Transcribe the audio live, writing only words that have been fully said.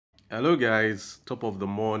Hello guys, top of the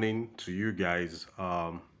morning to you guys.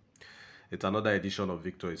 It's another edition of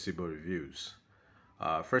Victor Isibo Reviews.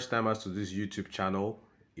 First timers to this YouTube channel.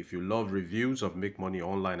 If you love reviews of make money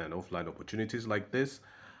online and offline opportunities like this,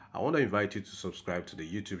 I want to invite you to subscribe to the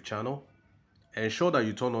YouTube channel. Ensure that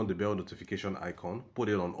you turn on the bell notification icon, put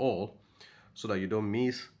it on all, so that you don't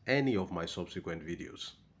miss any of my subsequent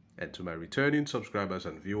videos. And to my returning subscribers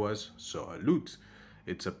and viewers, salute.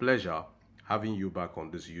 It's a pleasure having you back on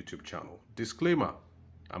this YouTube channel. Disclaimer,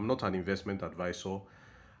 I'm not an investment advisor.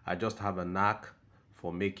 I just have a knack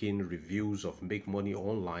for making reviews of make money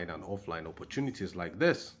online and offline opportunities like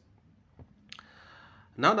this.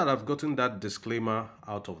 Now that I've gotten that disclaimer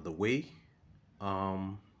out of the way,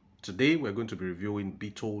 today we're going to be reviewing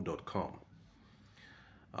BTOLL.com.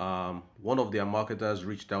 One of their marketers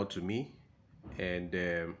reached out to me and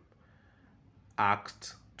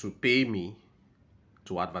asked to pay me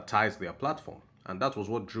to advertise their platform, and that was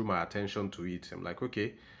what drew my attention to it. I'm like,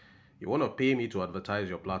 okay, you want to pay me to advertise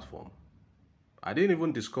your platform? I didn't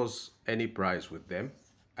even discuss any price with them.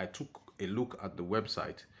 I took a look at the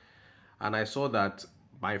website and I saw that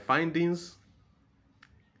my findings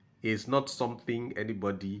is not something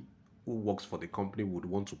anybody who works for the company would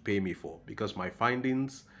want to pay me for, because my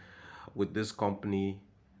findings with this company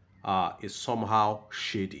is somehow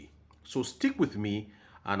shady. So stick with me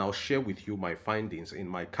and I'll share with you my findings in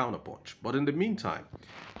my counterpunch. But in the meantime,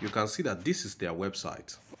 you can see that this is their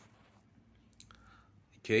website.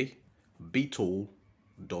 Okay,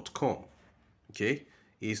 BTOLL.com. Okay,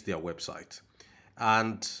 is their website.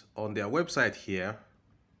 And on their website here,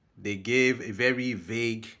 they gave a very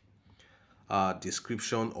vague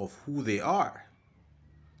description of who they are.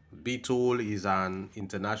 BTOLL is an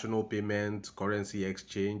international payment, currency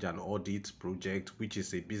exchange, and audit project, which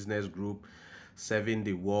is a business group serving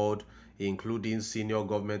the world, including senior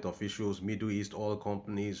government officials, Middle East oil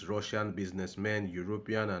companies, Russian businessmen,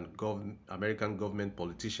 European and American government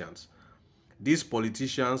politicians. These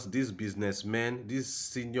politicians, these businessmen, these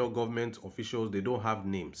senior government officials, they don't have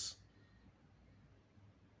names.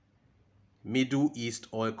 Middle East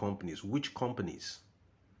oil companies. Which companies?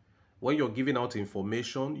 When you're giving out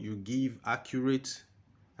information, you give accurate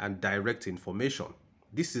and direct information.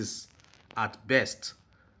 This is at best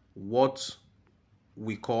what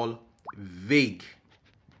we call vague.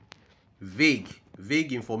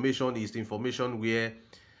 Vague information is the information where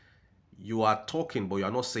you are talking but you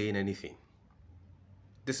are not saying anything.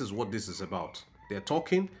 This is what this is about. They're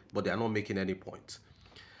talking but they are not making any point.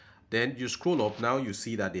 Then you scroll up, now you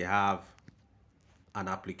see that they have an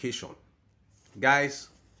application. Guys,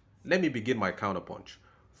 let me begin my counterpunch.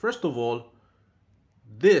 First of all,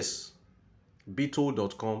 this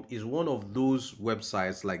BTOLL.com is one of those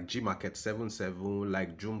websites like Gmarket77,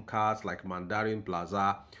 like Joomcart, like Mandarin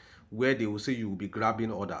Plaza, where they will say you will be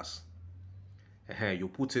grabbing orders. You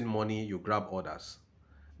put in money, you grab orders.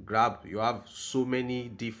 You have so many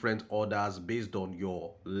different orders based on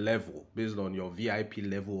your level, based on your VIP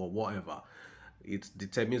level or whatever. It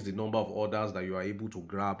determines the number of orders that you are able to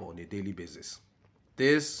grab on a daily basis.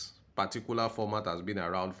 This particular format has been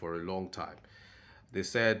around for a long time. They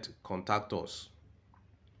said contact us.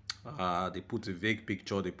 They put a vague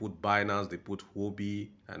picture, they put Binance, they put Huobi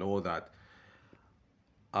and all that.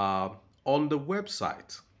 On the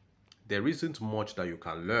website, there isn't much that you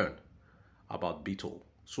can learn about BTOLL.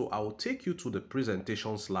 So I will take you to the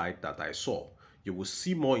presentation slide that I saw. You will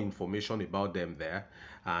see more information about them there,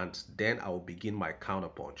 and then I will begin my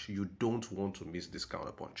counterpunch. You don't want to miss this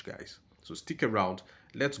counterpunch, guys. So stick around.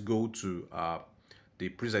 Let's go to the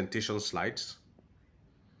presentation slides,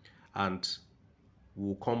 and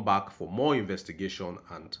we'll come back for more investigation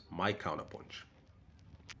and my counterpunch.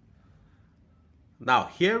 Now,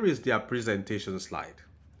 here is their presentation slide.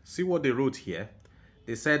 See what they wrote here?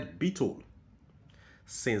 They said BTOLL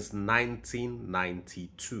since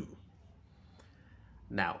 1992.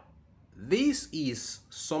 Now, this is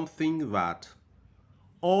something that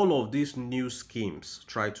all of these new schemes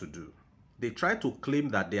try to do. They try to claim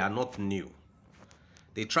that they are not new.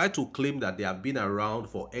 They try to claim that they have been around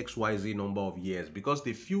for XYZ number of years, because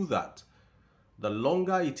they feel that the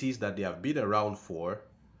longer it is that they have been around for,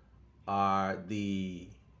 the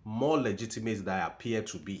more legitimate they appear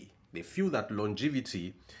to be. They feel that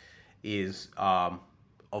longevity is a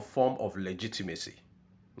form of legitimacy.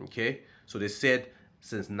 Okay, so they said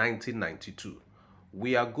since 1992.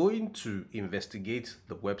 We are going to investigate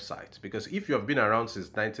the website, because if you have been around since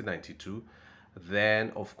 1992,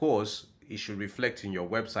 then of course it should reflect in your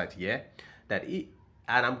website here that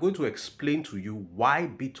and I'm going to explain to you why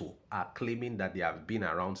BTOLL are claiming that they have been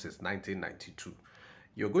around since 1992.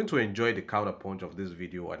 You're going to enjoy the counterpunch of this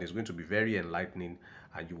video, and it's going to be very enlightening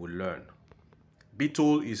and you will learn.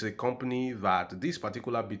 BTOLL is a company that, this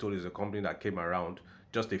particular BTOLL is a company that came around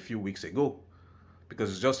just a few weeks ago,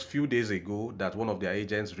 because it's just a few days ago that one of their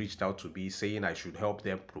agents reached out to me saying I should help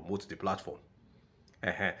them promote the platform.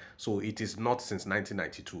 So it is not since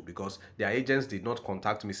 1992, because their agents did not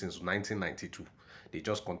contact me since 1992. They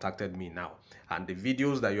just contacted me now. And the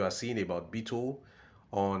videos that you are seeing about BTOLL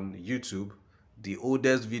on YouTube, the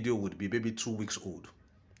oldest video would be maybe 2 weeks old.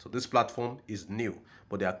 So this platform is new,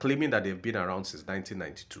 but they are claiming that they've been around since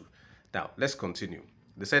 1992. Now, let's continue.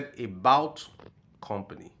 They said about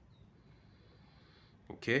company.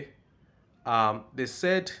 Okay. They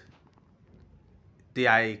said they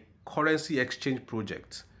are a currency exchange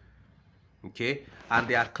project. Okay. And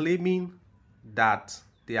they are claiming that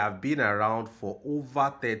they have been around for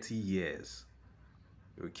over 30 years.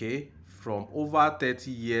 Okay. From over 30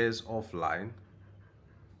 years offline.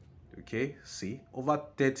 Okay, see, over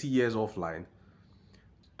 30 years offline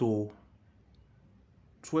to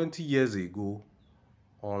 20 years ago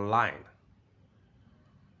online.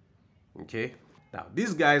 Okay, now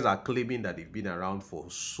these guys are claiming that they've been around for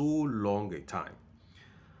so long a time.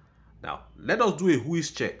 Now, let us do a who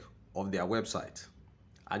is check of their website,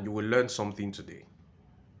 and you will learn something today.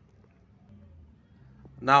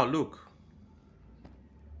 Now, look,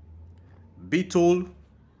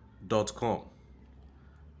 BTOLL.com.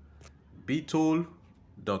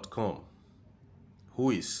 BTOLL.com.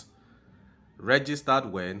 Who is registered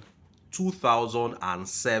when?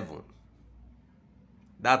 2007.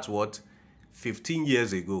 That's what? 15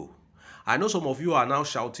 years ago. I know some of you are now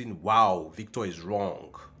shouting, wow, Victor is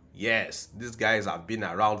wrong. Yes, these guys have been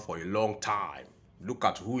around for a long time. Look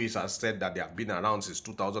at who is has said that they have been around since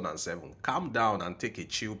 2007. Calm down and take a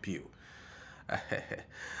chill pill.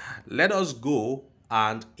 Let us go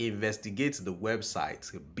and investigate the website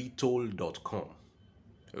BTOLL.com,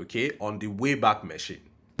 okay, on the Wayback Machine.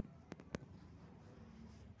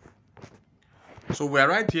 So we're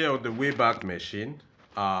right here on the Wayback Machine,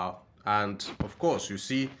 and of course you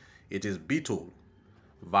see it is BTOLL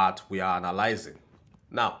that we are analyzing.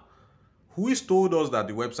 Now, who is told us that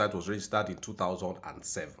the website was registered in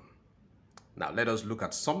 2007? Now let us look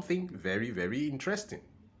at something very, very interesting.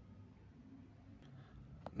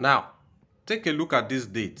 Now, take a look at this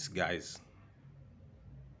date, guys.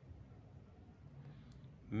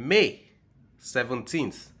 May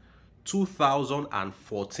 17th,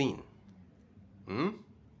 2014.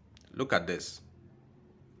 Look at this.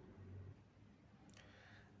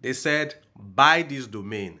 They said, buy this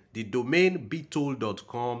domain. The domain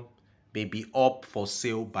BTOLL.com may be up for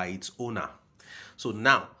sale by its owner. So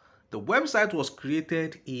now, the website was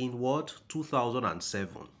created in what?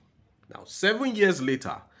 2007. Now, 7 years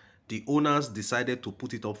later, the owners decided to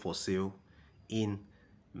put it up for sale in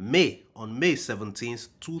May, on May 17th,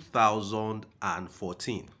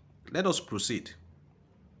 2014. Let us proceed.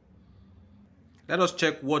 Let us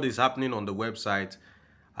check what is happening on the website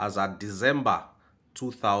as at December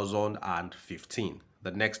 2015,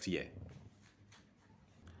 the next year.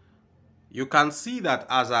 You can see that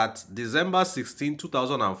as at December 16,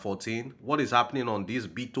 2014, what is happening on this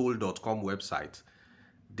BTOLL.com website,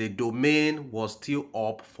 the domain was still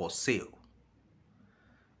up for sale.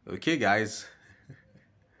 Okay, guys.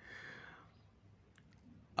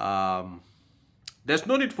 There's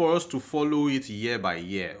no need for us to follow it year by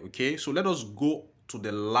year, okay? So let us go to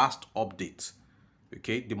the last update,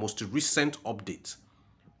 okay? The most recent update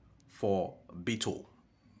for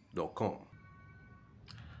BTOLL.com.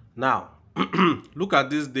 Now, look at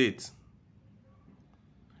this date.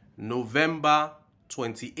 November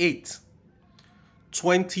 28th,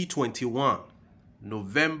 2021.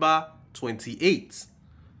 November 28th,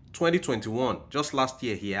 2021. Just last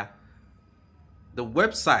year here. The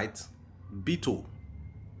website BTOLL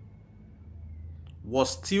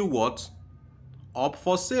was still what? Up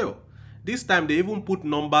for sale. This time they even put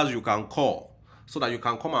numbers you can call so that you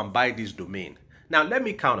can come and buy this domain. Now let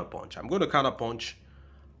me counterpunch. I'm going to counterpunch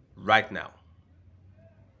right now.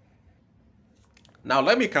 Now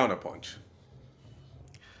let me counterpunch.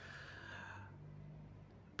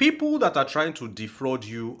 People that are trying to defraud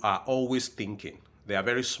you are always thinking. They are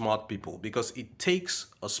very smart people, because it takes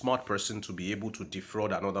a smart person to be able to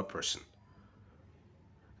defraud another person.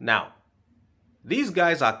 Now, these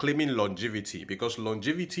guys are claiming longevity, because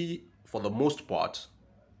longevity, for the most part,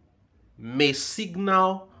 may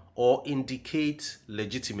signal or indicate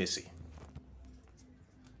legitimacy.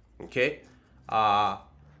 Okay? Now,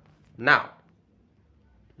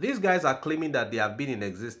 these guys are claiming that they have been in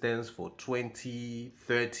existence for 20,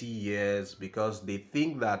 30 years because they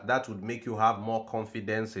think that that would make you have more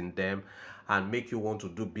confidence in them and make you want to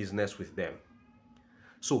do business with them.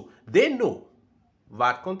 So they know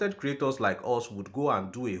that content creators like us would go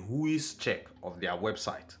and do a whois check of their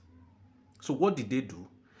website. So what did they do?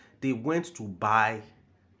 They went to buy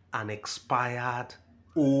an expired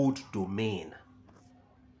old domain.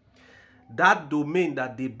 That domain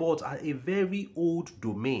that they bought are a very old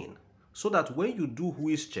domain, so that when you do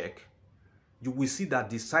whois check, you will see that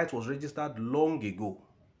the site was registered long ago.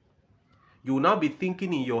 You will now be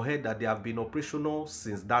thinking in your head that they have been operational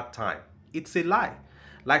since that time. It's a lie.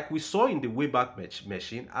 Like we saw in the Wayback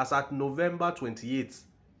Machine, as at November 28th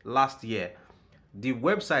last year, the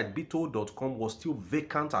website BTOLL.com was still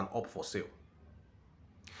vacant and up for sale.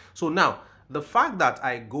 So now, the fact that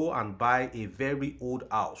I go and buy a very old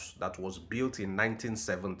house that was built in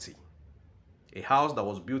 1970, a house that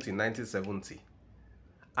was built in 1970,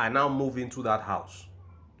 I now move into that house.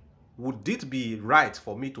 Would it be right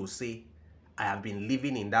for me to say I have been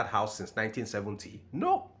living in that house since 1970?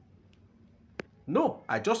 No. No,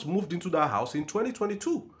 I just moved into that house in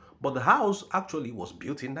 2022, but the house actually was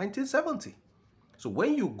built in 1970. So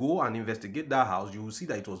when you go and investigate that house, you will see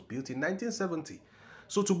that it was built in 1970.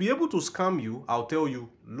 So to be able to scam you, I'll tell you,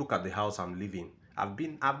 look at the house I'm living. I've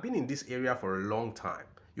been in this area for a long time.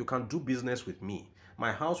 You can do business with me.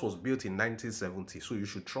 My house was built in 1970, so you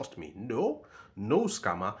should trust me. No, no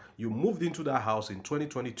scammer. You moved into that house in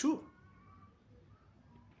 2022.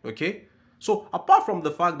 Okay? So apart from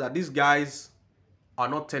the fact that these guys are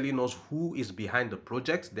not telling us who is behind the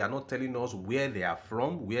project, they are not telling us where they are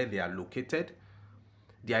from, where they are located.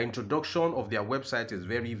 Their introduction of their website is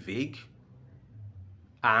very vague,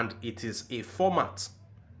 and it is a format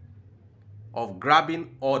of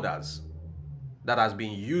grabbing orders that has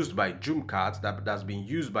been used by Joomcart, that has been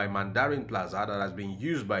used by Mandarin Plaza, that has been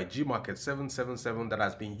used by Gmarket 777, that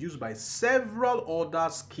has been used by several other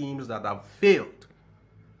schemes that have failed.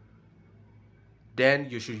 Then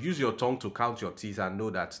you should use your tongue to count your teeth and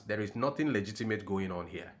know that there is nothing legitimate going on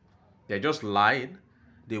here. They're just lying.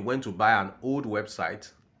 They went to buy an old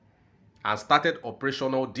website and started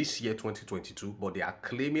operational this year, 2022, but they are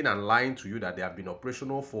claiming and lying to you that they have been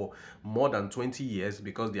operational for more than 20 years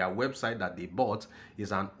because their website that they bought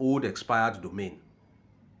is an old expired domain.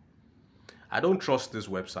 I don't trust this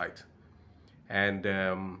website.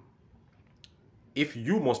 And if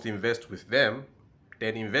you must invest with them,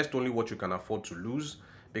 then invest only what you can afford to lose,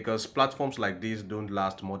 because platforms like this don't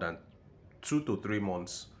last more than 2 to 3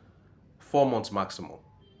 months, 4 months maximum.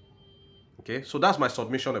 Okay, so that's my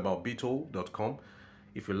submission about BTOLL.com.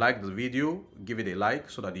 If you like the video, give it a like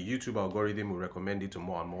so that the YouTube algorithm will recommend it to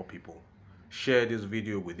more and more people. Share this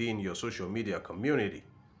video within your social media community.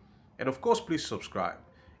 And of course, please subscribe,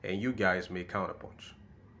 and you guys may counterpunch.